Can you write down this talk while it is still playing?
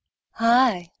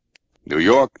Hi. New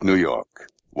York, New York.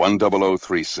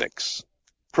 10036.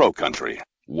 Pro Country.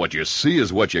 What you see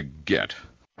is what you get.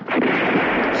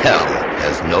 Hell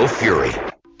has no fury.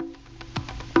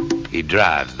 He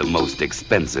drives the most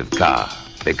expensive car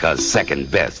because second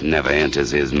best never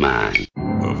enters his mind.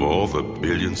 Of all the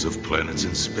billions of planets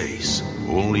in space,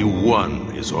 only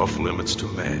one is off limits to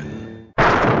man.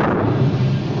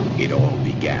 It all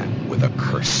began with a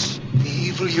curse. The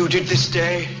evil you did this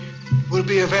day will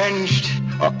be avenged.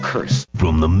 A curse.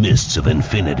 From the mists of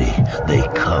infinity, they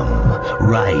come,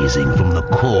 rising from the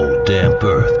cold, damp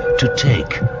earth to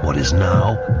take what is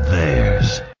now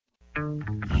theirs.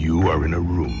 You are in a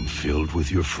room filled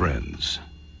with your friends,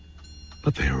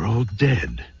 but they are all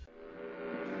dead.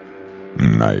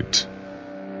 Night,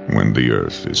 when the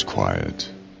earth is quiet,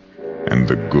 and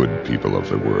the good people of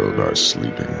the world are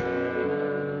sleeping,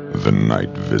 the night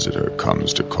visitor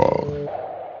comes to call.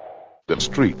 The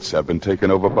streets have been taken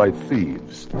over by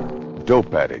thieves,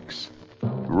 dope addicts,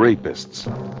 rapists,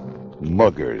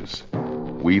 muggers.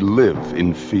 We live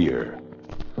in fear.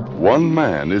 One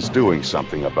man is doing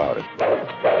something about it.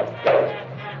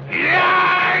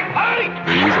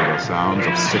 These are the sounds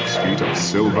of 6 feet of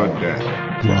silver death.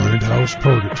 Grindhouse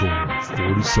Purgatory,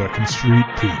 42nd Street,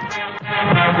 Pete.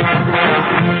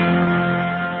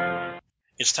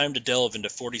 It's time to delve into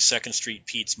 42nd Street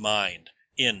Pete's mind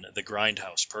in the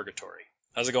Grindhouse Purgatory.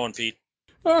 How's it going, Pete?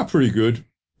 Pretty good.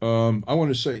 I want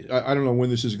to say, I don't know when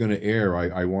this is going to air.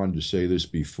 I wanted to say this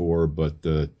before, but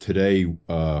today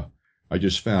I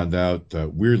just found out,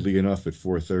 weirdly enough, at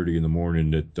 4:30 in the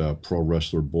morning that pro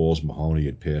wrestler Balls Mahoney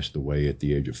had passed away at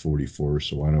the age of 44.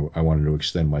 So I wanted to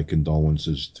extend my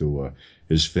condolences to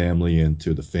his family and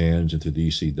to the fans and to the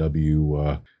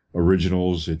ECW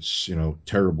originals. It's,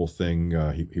 terrible thing.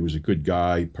 He was a good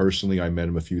guy. Personally, I met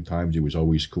him a few times. He was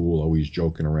always cool, always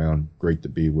joking around, great to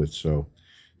be with. So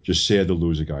just sad to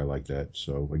lose a guy like that.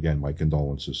 So again, my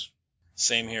condolences.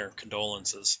 Same here.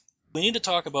 Condolences. We need to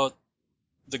talk about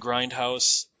the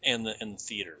Grindhouse and the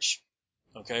theaters,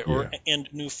 okay, and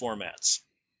new formats.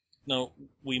 Now,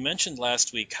 we mentioned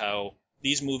last week how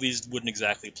these movies wouldn't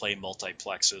exactly play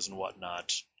multiplexes and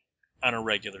whatnot on a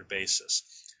regular basis.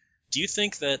 Do you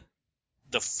think that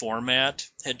the format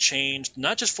had changed?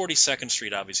 Not just 42nd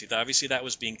Street, obviously. Obviously, that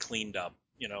was being cleaned up.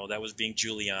 That was being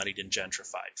Giuliani'd and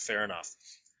gentrified. Fair enough.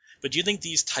 But do you think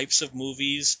these types of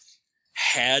movies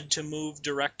had to move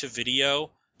direct to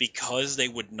video because they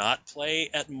would not play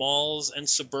at malls and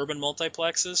suburban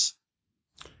multiplexes?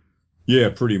 Yeah,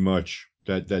 pretty much.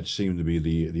 That seemed to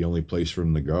be the only place for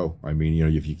them to go. I mean,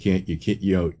 if you can't,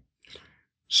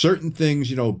 certain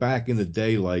things, back in the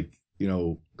day, like,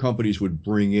 companies would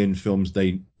bring in films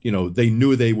they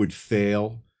knew they would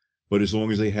fail, but as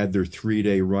long as they had their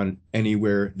 3-day run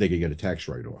anywhere, they could get a tax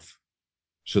write-off.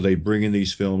 So they bring in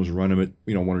these films, run them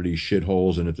at, one of these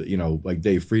shitholes. And if, like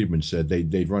Dave Friedman said,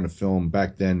 they'd run a film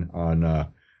back then on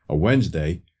a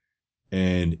Wednesday.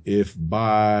 And if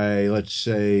by, let's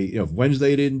say, if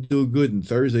Wednesday didn't do good and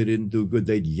Thursday didn't do good,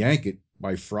 they'd yank it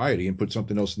by Friday and put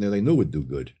something else in there they knew would do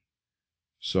good.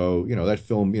 So, that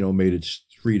film, made its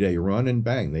 3-day run and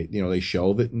bang, they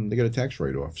shelve it and they get a tax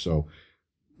write-off. So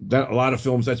that a lot of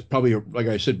films, that's probably, like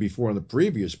I said before in the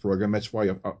previous program, that's why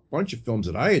a bunch of films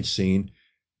that I had seen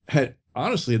had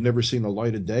never seen the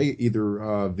light of day, either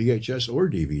VHS or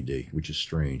DVD, which is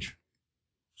strange.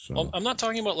 So Well, I'm not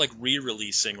talking about like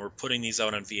re-releasing or putting these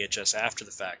out on VHS after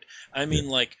the fact. I mean,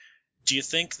 do you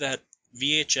think that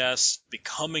VHS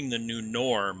becoming the new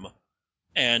norm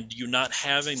and you not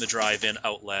having the drive-in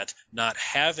outlet, not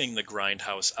having the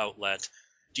Grindhouse outlet,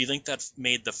 do you think that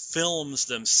made the films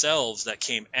themselves that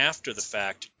came after the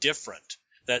fact different?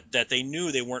 That they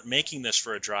knew they weren't making this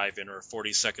for a drive-in or a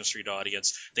 42nd Street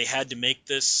audience. They had to make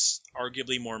this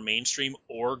arguably more mainstream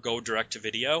or go direct to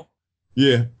video?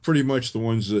 Yeah, pretty much the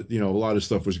ones that, a lot of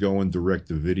stuff was going direct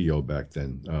to video back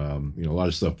then. A lot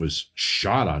of stuff was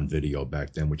shot on video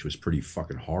back then, which was pretty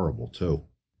fucking horrible too.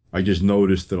 I just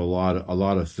noticed that a lot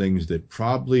of things that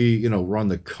probably, were on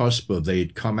the cusp of,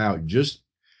 they'd come out just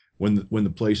when the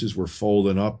places were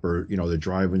folding up or, the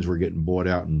drive-ins were getting bought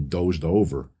out and dozed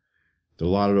over. A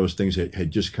lot of those things that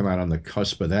had just come out on the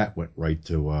cusp of that went right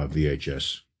to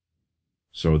VHS.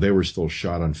 So they were still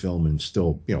shot on film and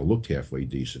still, looked halfway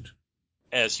decent.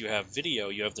 As you have video,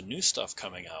 you have the new stuff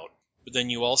coming out. But then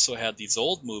you also had these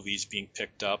old movies being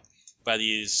picked up by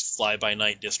these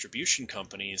fly-by-night distribution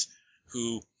companies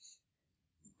who,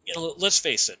 let's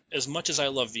face it, as much as I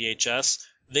love VHS,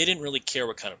 they didn't really care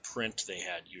what kind of print they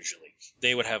had usually.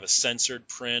 They would have a censored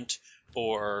print,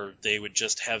 or they would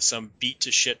just have some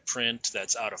beat-to-shit print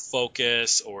that's out of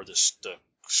focus, or the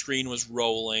screen was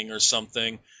rolling or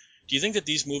something. Do you think that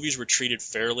these movies were treated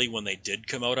fairly when they did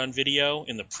come out on video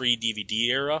in the pre-DVD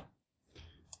era?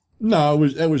 No,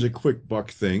 it was a quick buck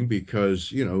thing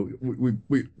because,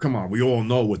 we come on, we all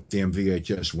know what damn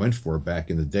VHS went for back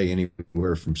in the day,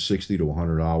 anywhere from $60 to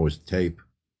 $100 tape.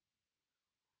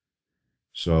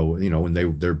 So, and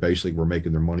they're basically were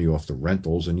making their money off the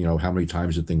rentals, and how many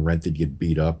times the thing rented get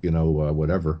beat up,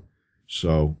 whatever.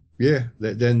 So yeah,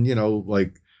 then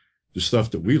like the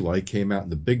stuff that we like came out in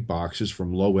the big boxes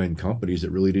from low end companies that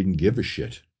really didn't give a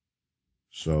shit.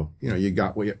 So you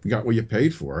got what you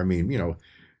paid for. I mean,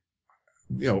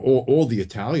 all the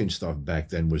Italian stuff back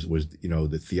then was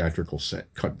the theatrical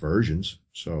set cut versions.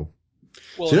 So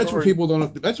Well, see, that's what people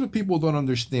don't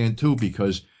understand too,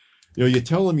 because you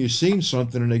tell them you've seen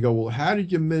something and they go, well, how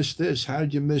did you miss this? How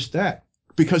did you miss that?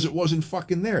 Because it wasn't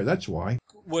fucking there. That's why.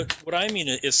 What I mean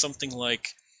is something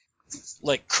like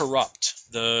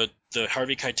Corrupt, the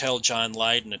Harvey Keitel, John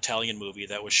Lydon Italian movie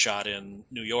that was shot in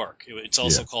New York. It's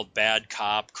also called Bad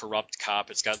Cop, Corrupt Cop.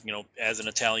 It's got, as an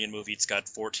Italian movie, it's got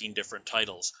 14 different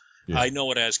titles. Yeah. I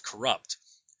know it as Corrupt.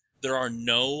 There are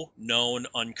no known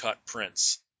uncut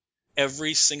prints.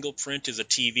 Every single print is a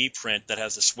TV print that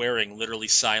has the swearing literally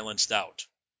silenced out.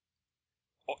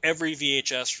 Every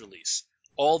VHS release,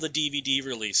 all the DVD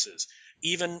releases.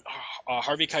 Even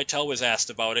Harvey Keitel was asked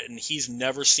about it, and he's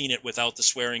never seen it without the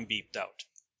swearing beeped out.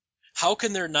 How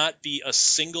can there not be a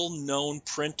single known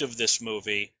print of this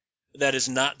movie that is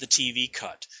not the TV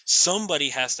cut? Somebody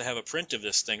has to have a print of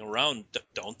this thing around,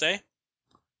 don't they?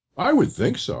 I would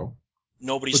think so.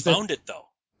 Nobody's found it, though.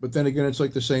 But then again, it's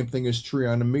like the same thing as Tree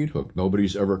on the Meat Hook.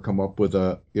 Nobody's ever come up with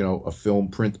a film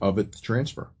print of it to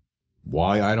transfer.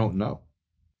 Why, I don't know.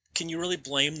 Can you really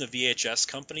blame the VHS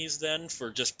companies then for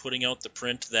just putting out the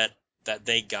print that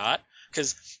they got?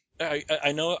 Because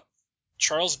I know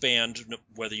Charles Band,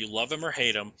 whether you love him or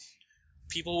hate him,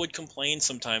 people would complain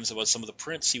sometimes about some of the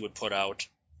prints he would put out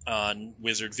on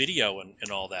Wizard Video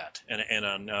and all that, and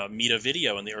on Meta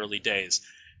Video in the early days.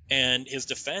 And his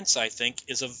defense, I think,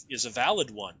 is a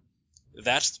valid one.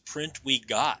 That's the print we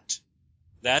got.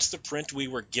 That's the print we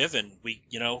were given.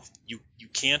 You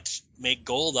can't make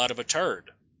gold out of a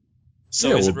turd.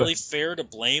 So is it really fair to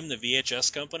blame the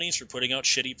VHS companies for putting out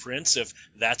shitty prints if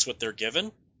that's what they're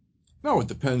given? No, it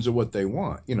depends on what they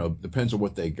want. Depends on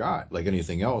what they got. Like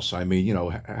anything else. I mean,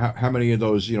 how many of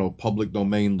those, public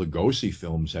domain Lugosi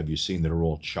films have you seen that are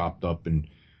all chopped up and,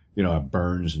 have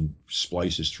burns and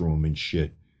splices through them and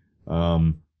shit?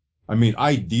 I mean,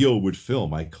 I deal with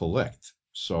film. I collect.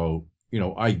 So,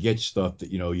 I get stuff that,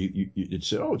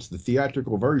 it's it's the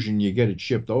theatrical version. You get it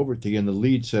shipped over to you, and the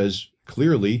lead says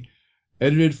clearly,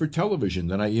 edited for television.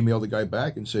 Then I emailed the guy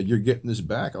back and said, you're getting this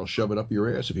back. I'll shove it up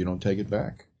your ass if you don't take it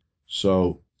back.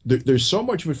 So there's so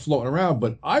much of it floating around,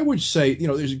 but I would say,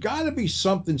 there's got to be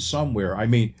something somewhere. I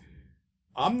mean,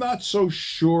 I'm not so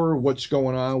sure what's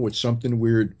going on with Something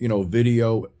Weird,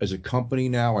 Video as a company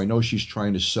now. I know she's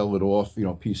trying to sell it off,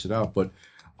 piece it out, but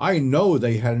I know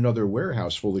they had another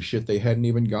warehouse full of shit they hadn't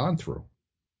even gone through.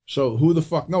 So who the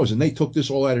fuck knows? And they took this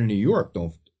all out of New York,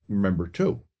 don't remember,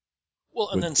 too.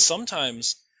 Well, and then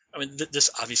sometimes, I mean,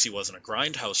 this obviously wasn't a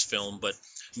Grindhouse film, but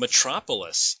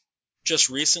Metropolis just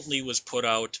recently was put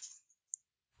out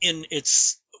in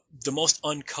the most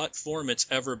uncut form it's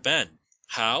ever been.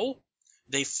 How?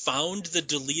 They found the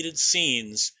deleted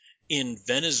scenes in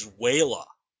Venezuela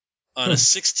on a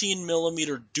 16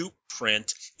 millimeter dupe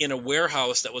print in a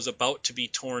warehouse that was about to be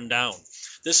torn down.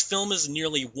 This film is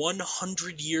nearly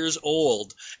 100 years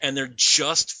old, and they're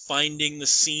just finding the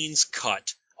scenes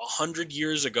cut 100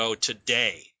 years ago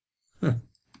today.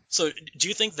 So do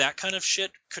you think that kind of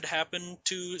shit could happen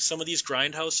to some of these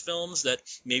Grindhouse films that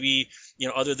maybe,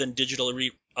 other than digitally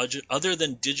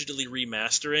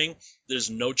remastering, there's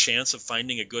no chance of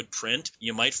finding a good print?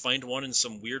 You might find one in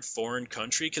some weird foreign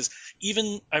country. Because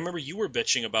even, I remember you were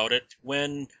bitching about it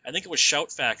when, I think it was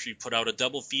Shout Factory put out a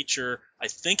double feature. I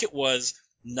think it was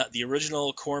not the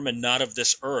original Corman Not of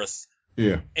This Earth.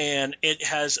 Yeah. And it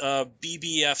has a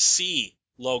BBFC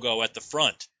logo at the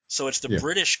front. So it's the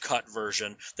British cut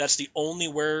version. That's the only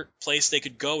place they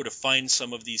could go to find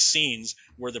some of these scenes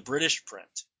were the British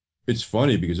print. It's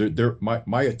funny because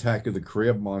my Attack of the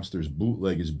Crab Monsters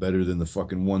bootleg is better than the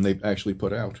fucking one they actually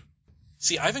put out.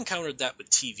 See, I've encountered that with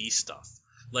TV stuff.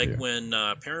 Like when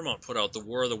Paramount put out the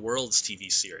War of the Worlds TV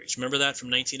series. Remember that from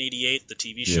 1988, the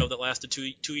TV show that lasted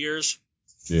two years?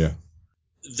 Yeah.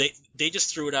 They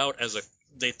just threw it out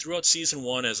they threw out season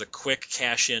 1 as a quick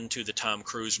cash in to the Tom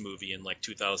Cruise movie in like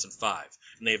 2005.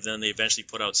 And they eventually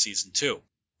put out season 2.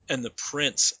 And the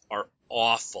prints are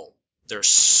awful. They're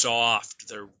soft,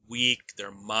 they're weak,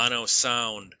 they're mono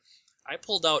sound. I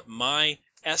pulled out my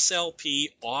SLP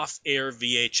off-air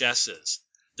VHSs.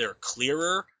 They're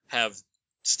clearer, have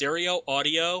stereo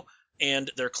audio, and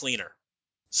they're cleaner.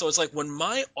 So it's like when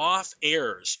my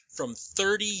off-airs from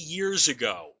 30 years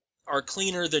ago are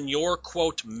cleaner than your,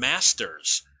 quote,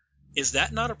 masters, is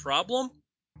that not a problem?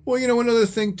 Well, another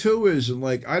thing too is, and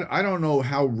like, I don't know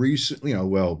how recent,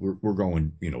 well, we're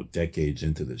going, decades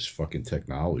into this fucking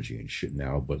technology and shit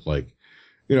now, but like,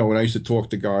 when I used to talk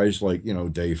to guys like,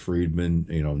 Dave Friedman,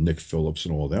 Nick Phillips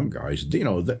and all them guys,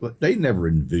 they never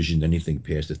envisioned anything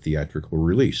past a theatrical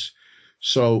release.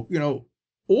 So,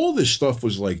 all this stuff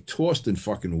was like tossed in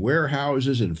fucking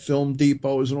warehouses and film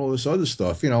depots and all this other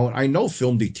stuff, and I know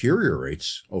film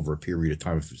deteriorates over a period of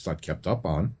time if it's not kept up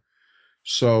on.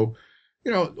 So,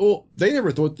 they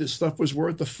never thought this stuff was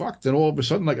worth the fuck. Then all of a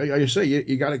sudden, like I say,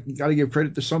 you gotta give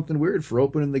credit to something weird for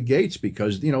opening the gates,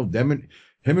 because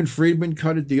him and Friedman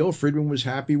cut a deal. Friedman was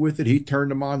happy with it. He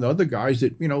turned them on to other guys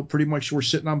that pretty much were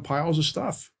sitting on piles of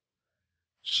stuff.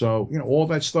 So all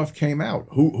that stuff came out.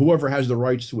 Whoever has the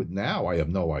rights to it now, I have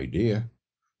no idea.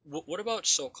 What about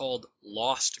so-called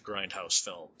lost Grindhouse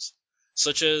films,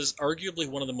 such as arguably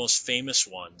one of the most famous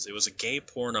ones? It was a gay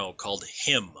porno called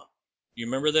Him. You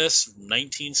remember this?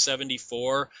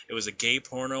 1974. It was a gay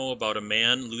porno about a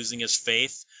man losing his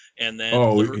faith and then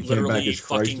Oh, he came back literally as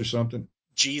Christ or fucking something.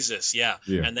 Jesus, yeah.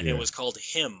 Yeah, And yeah. it was called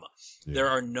Him. Yeah. There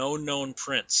are no known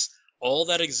prints. All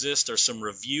that exist are some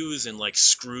reviews in like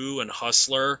Screw and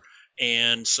Hustler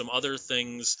and some other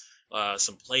things,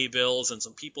 some playbills and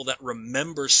some people that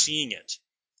remember seeing it.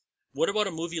 What about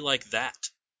a movie like that?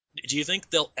 Do you think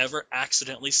they'll ever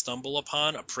accidentally stumble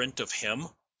upon a print of Him?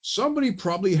 Somebody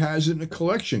probably has it in a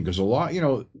collection, because a lot,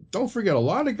 don't forget, a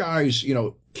lot of guys,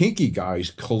 kinky guys,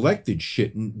 collected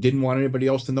shit and didn't want anybody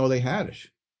else to know they had it.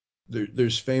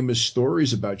 There's famous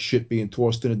stories about shit being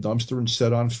tossed in a dumpster and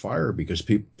set on fire because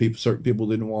certain people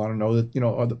didn't want to know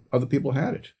that other people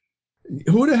had it.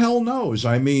 Who the hell knows?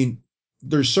 I mean,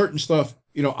 there's certain stuff,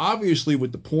 obviously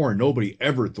with the porn, nobody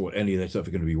ever thought any of that stuff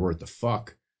was going to be worth the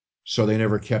fuck, so they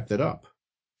never kept it up,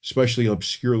 especially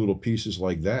obscure little pieces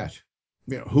like that.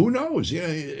 Who knows?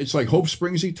 It's like hope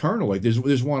springs eternal. Like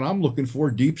there's one I'm looking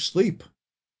for, Deep Sleep.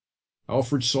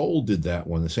 Alfred Soul did that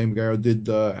one, the same guy who did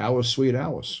Alice, Sweet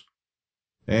Alice.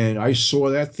 And I saw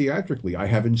that theatrically. I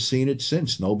haven't seen it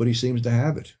since. Nobody seems to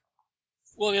have it.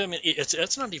 Well, I mean,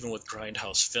 it's not even with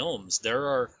Grindhouse films. There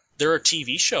are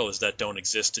TV shows that don't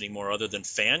exist anymore other than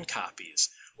fan copies.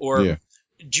 Or Yeah.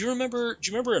 do you remember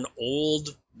an old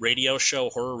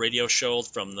horror radio show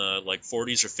from the like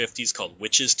 40s or 50s called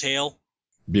Witch's Tale?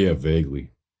 Yeah, vaguely.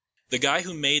 The guy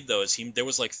who made those, there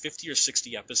was like 50 or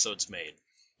 60 episodes made,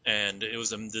 and it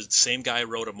was the same guy who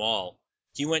wrote them all.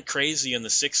 He went crazy in the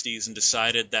 60s and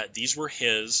decided that these were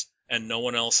his and no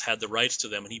one else had the rights to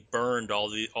them, and he burned all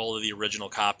of the original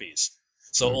copies.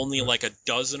 So only like a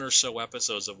dozen or so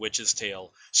episodes of Witch's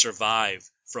Tale survive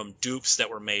from dupes that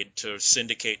were made to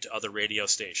syndicate to other radio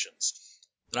stations.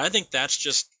 And I think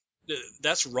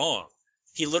that's wrong.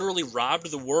 He literally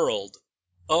robbed the world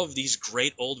of these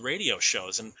great old radio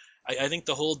shows, and I think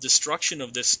the whole destruction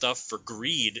of this stuff for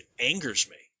greed angers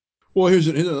me. Well, here's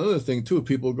another thing too.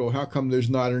 People go, how come there's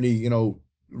not any,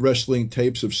 wrestling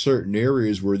tapes of certain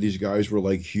areas where these guys were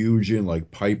like huge in, like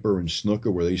Piper and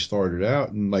Snooker, where they started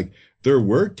out, and like there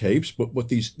were tapes, but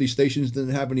these stations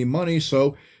didn't have any money,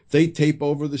 so they tape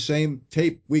over the same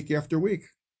tape week after week.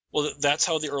 Well, that's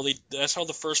how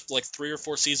the first like 3 or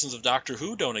 4 seasons of Doctor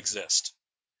Who don't exist,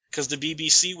 because the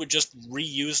BBC would just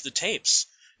reuse the tapes,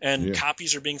 and Yeah.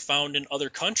 copies are being found in other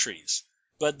countries.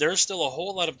 But there's still a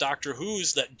whole lot of Doctor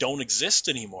Who's that don't exist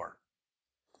anymore.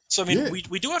 So I mean, Yeah.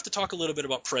 we do have to talk a little bit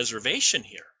about preservation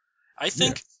here. I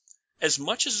think as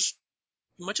much as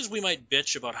we might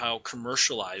bitch about how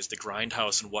commercialized the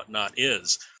Grindhouse and whatnot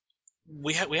is,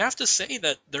 we have to say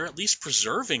that they're at least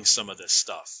preserving some of this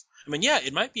stuff. I mean, yeah,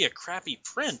 it might be a crappy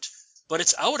print, but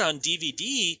it's out on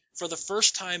DVD for the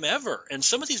first time ever, and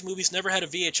some of these movies never had a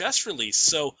VHS release,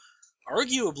 so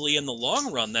arguably in the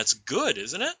long run, that's good,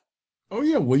 isn't it? Oh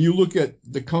yeah, well you look at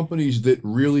the companies that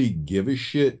really give a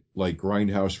shit, like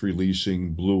Grindhouse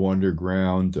releasing, Blue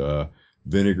Underground,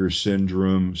 Vinegar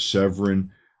Syndrome,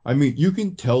 Severin. I mean, you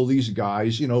can tell these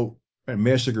guys, and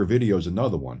Massacre Video is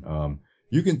another one.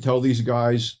 You can tell these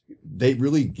guys they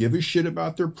really give a shit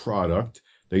about their product.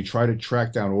 They try to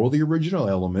track down all the original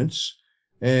elements,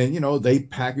 and they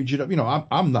package it up.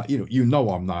 I'm not,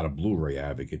 I'm not a Blu-ray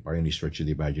advocate by any stretch of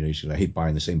the imagination. I hate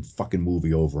buying the same fucking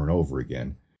movie over and over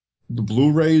again. The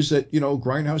Blu-rays that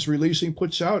Grindhouse releasing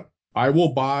puts out, I will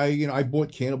buy, I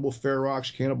bought Cannibal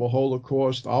Ferox, Cannibal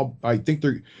Holocaust. I think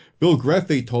Bill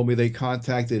Greffey told me they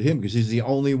contacted him because he's the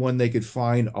only one they could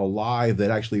find alive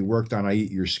that actually worked on I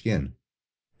Eat Your Skin.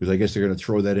 Because I guess they're going to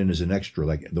throw that in as an extra,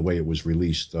 like the way it was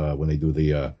released when they do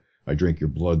the I Drink Your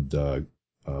Blood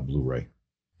Blu-ray.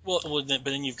 Well, but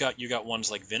then you got ones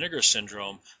like Vinegar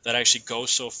Syndrome that actually go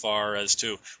so far as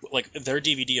to, like, their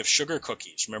DVD of Sugar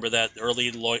Cookies. Remember that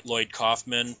early Lloyd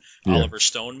Kaufman, Yeah. Oliver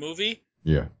Stone movie?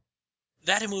 Yeah.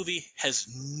 That movie has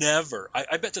never,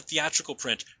 I bet the theatrical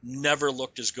print never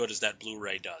looked as good as that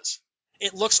Blu-ray does.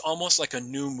 It looks almost like a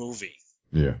new movie.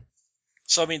 Yeah.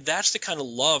 So, I mean, that's the kind of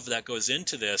love that goes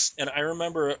into this. And I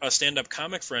remember a stand-up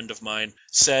comic friend of mine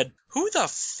said, who the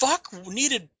fuck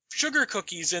needed Sugar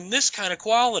Cookies in this kind of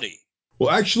quality? Well,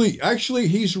 actually,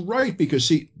 he's right because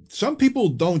see, some people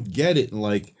don't get it, and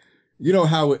like,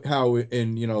 how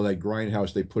in that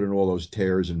Grindhouse they put in all those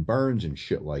tears and burns and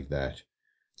shit like that.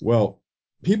 Well,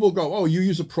 people go, "Oh, you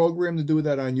use a program to do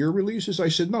that on your releases?" I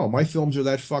said, "No, my films are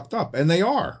that fucked up," and they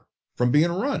are from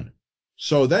being run.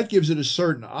 So that gives it a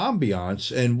certain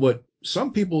ambiance. And what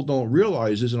some people don't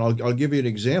realize is, and I'll give you an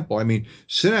example. I mean,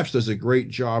 Synapse does a great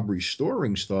job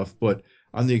restoring stuff, but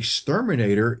on the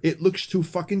Exterminator, it looks too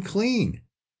fucking clean.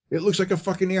 It looks like a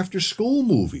fucking after school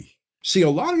movie. See, a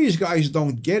lot of these guys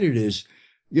don't get it is,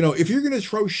 if you're going to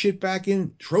throw shit back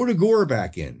in, throw the gore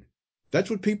back in. That's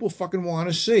what people fucking want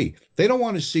to see. They don't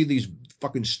want to see these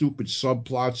fucking stupid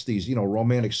subplots, these,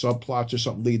 romantic subplots or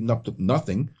something leading up to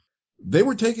nothing. They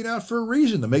were taken out for a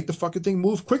reason to make the fucking thing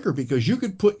move quicker because you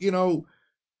could put,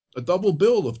 a double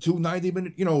bill of two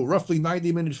 90-minute, roughly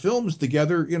 90-minute films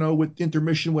together, with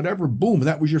intermission, whatever. Boom,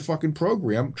 that was your fucking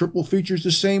program. Triple features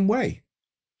the same way.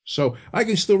 So I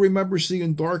can still remember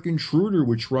seeing Dark Intruder,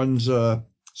 which runs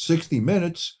 60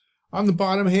 minutes on the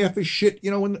bottom half of shit,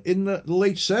 in the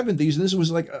late 70s. And this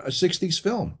was like a 60s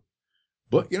film.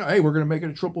 But, hey, we're going to make it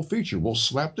a triple feature. We'll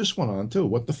slap this one on too.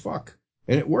 What the fuck?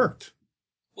 And it worked.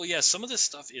 Well, yeah, some of this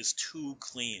stuff is too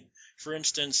clean. For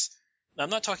instance, I'm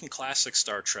not talking classic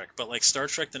Star Trek, but like Star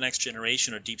Trek The Next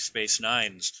Generation or Deep Space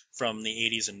Nines from the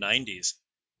 80s and 90s.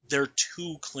 They're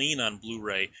too clean on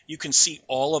Blu-ray. You can see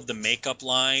all of the makeup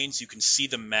lines. You can see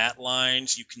the matte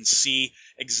lines. You can see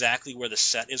exactly where the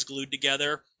set is glued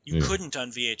together. You couldn't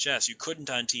on VHS. You couldn't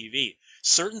on TV.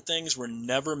 Certain things were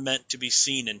never meant to be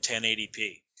seen in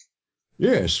 1080p.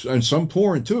 Yes, and some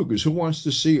porn too, because who wants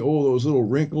to see all those little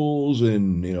wrinkles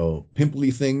and,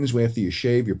 pimply things after you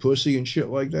shave your pussy and shit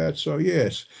like that? So,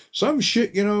 yes, some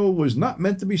shit, was not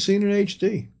meant to be seen in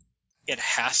HD. It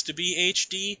has to be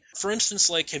HD. For instance,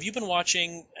 like, have you been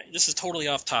watching, this is totally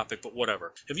off topic, but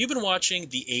whatever. Have you been watching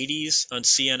the 80s on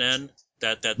CNN?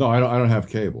 No, I don't have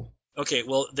cable. Okay,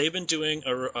 well, they've been doing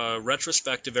a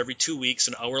retrospective every 2 weeks,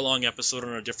 an hour-long episode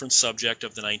on a different subject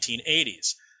of the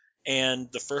 1980s.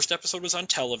 And the first episode was on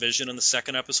television, and the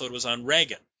second episode was on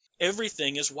Reagan.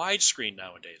 Everything is widescreen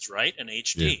nowadays, right? And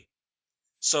HD. Yeah.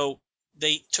 So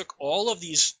they took all of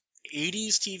these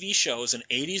 80s TV shows and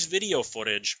 80s video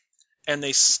footage, and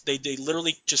they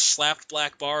literally just slapped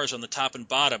black bars on the top and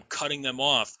bottom, cutting them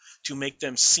off to make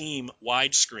them seem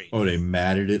widescreen. Oh, they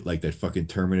matted it like that fucking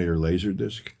Terminator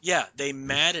Laserdisc? Yeah, they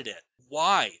matted it.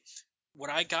 Why?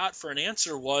 What I got for an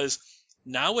answer was,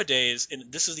 nowadays,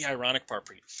 and this is the ironic part,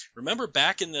 Preet. Remember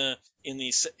back in the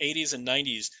 80s and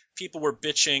 90s, people were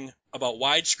bitching about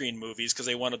widescreen movies because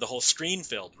they wanted the whole screen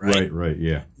filled, right? Right,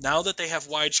 yeah. Now that they have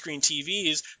widescreen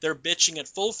TVs, they're bitching at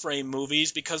full-frame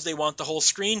movies because they want the whole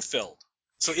screen filled.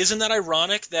 So isn't that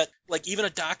ironic that, like, even a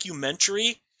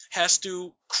documentary has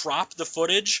to crop the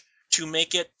footage to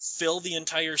make it fill the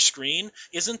entire screen?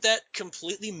 Isn't that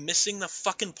completely missing the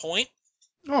fucking point?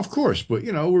 Oh, of course, but,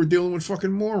 we're dealing with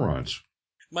fucking morons.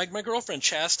 My girlfriend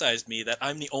chastised me that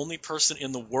I'm the only person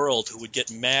in the world who would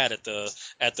get mad at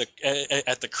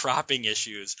the cropping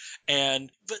issues,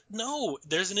 but no,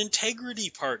 there's an integrity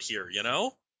part here,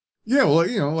 Yeah,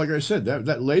 well, like I said,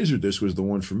 that Laserdisc was the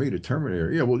one for me, the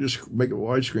Terminator. Yeah, we'll just make it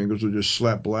widescreen because we'll just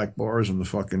slap black bars on the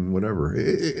fucking whatever.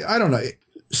 I don't know.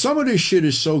 Some of this shit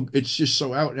is it's just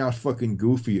so out and out fucking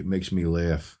goofy, it makes me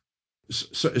laugh.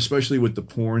 So, especially with the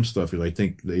porn stuff, I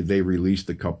think they released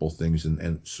a couple things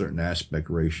and certain aspect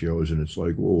ratios, and it's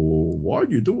like, well,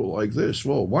 why'd you do it like this?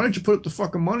 Well, why don't you put up the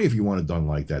fucking money if you want it done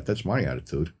like that? That's my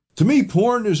attitude. To me,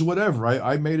 porn is whatever.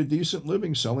 I made a decent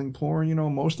living selling porn,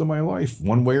 most of my life,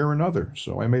 one way or another.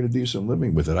 So I made a decent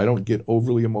living with it. I don't get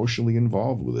overly emotionally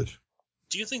involved with it.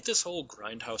 Do you think this whole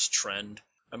Grindhouse trend,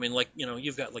 I mean, like,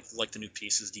 you've got like the New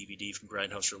Pieces DVD from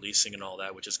Grindhouse releasing and all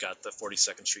that, which has got the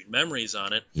 42nd Street Memories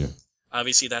on it. Yeah.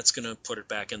 Obviously, that's going to put it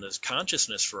back in this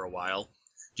consciousness for a while.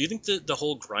 Do you think that the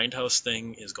whole Grindhouse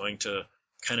thing is going to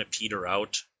kind of peter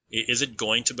out Is it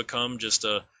going to become just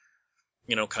a,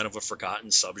 kind of a forgotten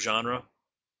subgenre?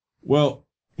 Well,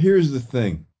 here's the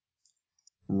thing.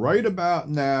 Right about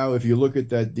now, if you look at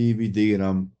that DVD, and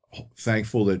I'm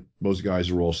thankful that those guys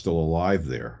are all still alive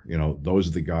there. Those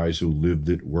are the guys who lived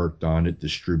it, worked on it,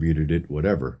 distributed it,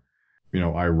 whatever.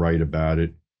 I write about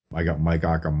it. I got Mike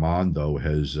Accomando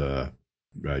has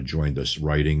joined us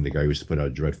writing. The guy who used to put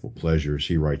out Dreadful Pleasures,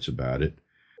 he writes about it.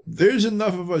 There's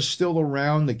enough of us still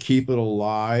around to keep it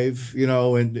alive,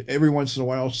 and every once in a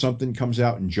while something comes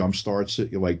out and jumpstarts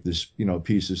it, like this,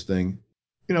 Pieces thing.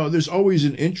 There's always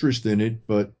an interest in it,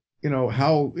 but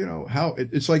how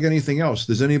it's like anything else.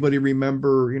 Does anybody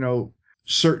remember,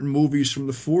 certain movies from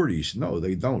the 40s? No,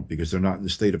 they don't, because they're not in the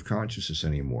state of consciousness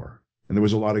anymore. And there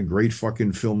was a lot of great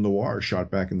fucking film noir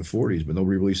shot back in the 40s, but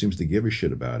nobody really seems to give a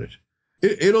shit about it.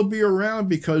 It'll be around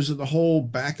because of the whole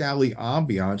back alley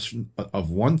ambiance of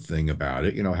one thing about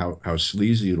it, how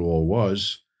sleazy it all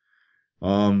was.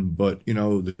 But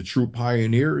the true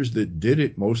pioneers that did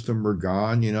it, most of them are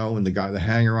gone, and the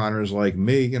hanger-oners like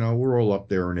me, we're all up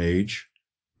there in age.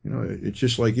 It's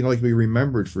just like, like to be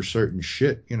remembered for certain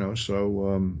shit,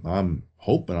 so I'm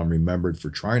hoping I'm remembered for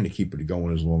trying to keep it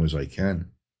going as long as I can.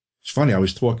 It's funny, I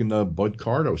was talking to Bud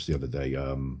Cardos the other day,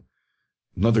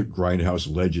 another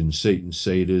Grindhouse legend, Satan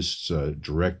Sadists,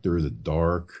 director, The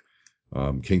Dark,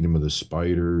 Kingdom of the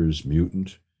Spiders,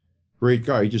 Mutant. Great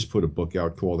guy. He just put a book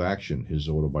out called Action, his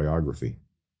autobiography.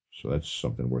 So that's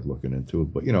something worth looking into.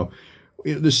 But,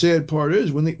 the sad part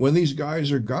is when these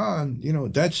guys are gone,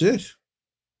 that's it.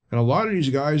 And a lot of these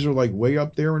guys are like way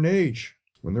up there in age.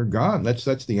 When they're gone, that's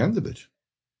the end of it.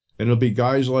 And it'll be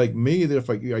guys like me that if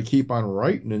I keep on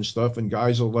writing and stuff, and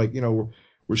guys are like,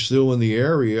 we're still in the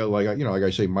area. Like, like I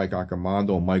say, Mike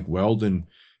Accomando, Mike Weldon,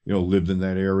 lived in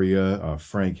that area.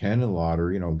 Frank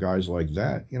Henenlotter, guys like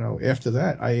that. After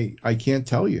that, I can't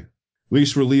tell you. At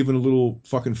least we're leaving a little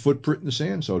fucking footprint in the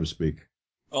sand, so to speak.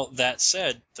 Well, that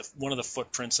said, one of the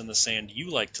footprints in the sand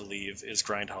you like to leave is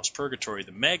Grindhouse Purgatory,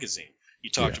 the magazine. You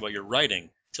talked about your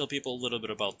writing. Tell people a little bit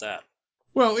about that.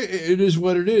 Well, it is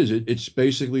what it is. It's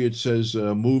basically, it says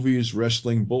movies,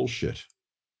 wrestling, bullshit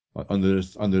under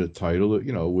the title.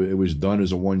 It was done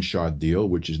as a one-shot deal,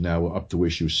 which is now up to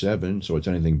issue 7, so it's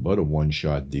anything but a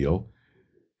one-shot deal.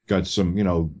 Got some,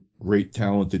 great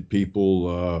talented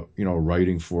people,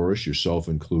 writing for us, yourself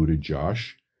included,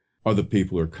 Josh. Other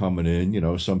people are coming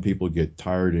in, some people get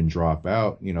tired and drop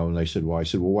out, and I said, well,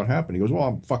 what happened? He goes, well,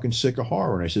 I'm fucking sick of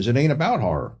horror. And I says, it ain't about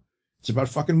horror. It's about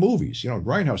fucking movies,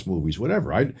 Grindhouse movies,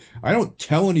 whatever. I don't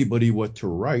tell anybody what to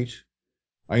write.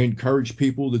 I encourage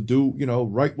people to do,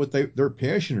 write what they're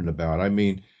passionate about. I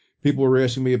mean, people were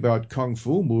asking me about Kung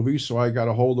Fu movies, so I got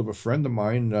a hold of a friend of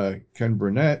mine, Ken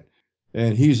Burnett,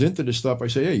 and he's into this stuff. I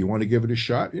say, hey, you want to give it a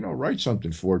shot? Write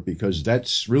something for it, because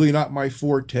that's really not my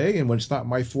forte. And when it's not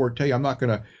my forte, I'm not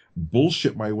going to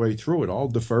bullshit my way through it. I'll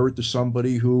defer it to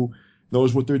somebody who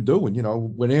knows what they're doing.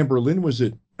 When Amber Lynn was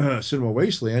at Cinema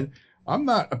Wasteland, I'm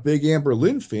not a big Amber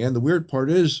Lynn fan. The weird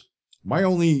part is my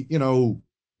only,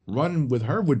 run with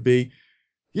her would be,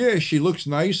 yeah, she looks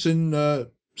nice and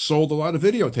sold a lot of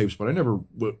videotapes, but I never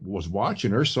was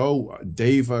watching her. So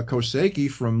Dave Koseki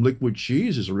from Liquid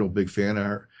Cheese is a real big fan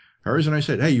of hers. And I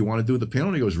said, hey, you want to do the panel?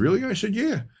 And he goes, really? I said,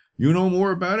 yeah, you know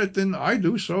more about it than I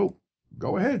do, so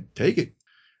go ahead, take it.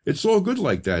 It's all good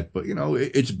like that, but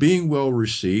it's being well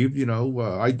received.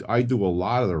 I do a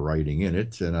lot of the writing in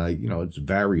it, and it's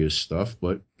various stuff,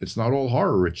 but it's not all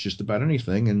horror. It's just about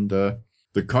anything. And the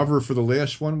cover for the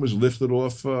last one was lifted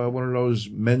off one of those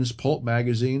men's pulp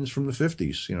magazines from the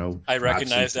 50s. I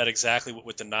recognize that exactly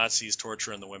with the Nazis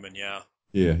torturing the women. Yeah.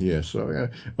 Yeah. So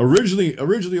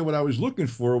originally, what I was looking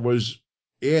for was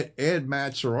Ed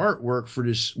Matzer artwork for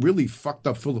this really fucked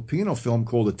up Filipino film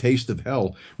called A Taste of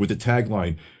Hell, with the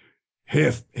tagline,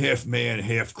 half man,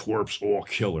 half corpse, all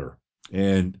killer.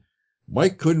 And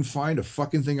Mike couldn't find a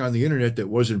fucking thing on the internet that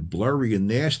wasn't blurry and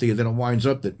nasty, and then it winds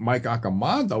up that Mike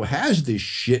Accomando has this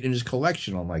shit in his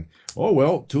collection. I'm like, oh,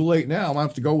 well, too late now. I'm going to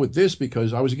have to go with this,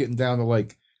 because I was getting down to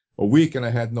like a week and I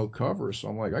had no cover. So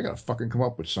I'm like, I got to fucking come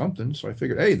up with something. So I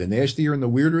figured, hey, the nastier and the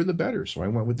weirder, the better. So I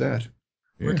went with that.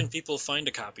 Where can people find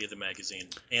a copy of the magazine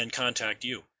and contact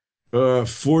you?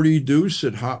 40deuce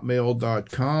at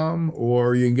hotmail.com,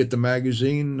 or you can get the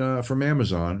magazine from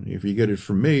Amazon. If you get it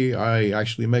from me, I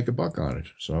actually make a buck on it.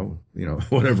 So,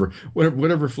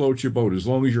 whatever floats your boat. As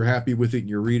long as you're happy with it and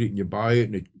you read it and you buy it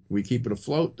and we keep it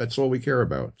afloat, that's all we care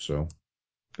about. So,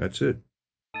 that's it.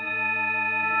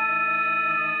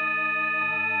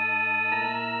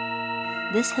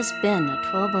 This has been a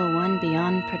 1201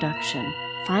 Beyond production.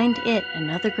 Find it and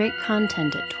other great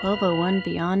content at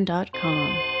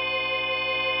 1201beyond.com.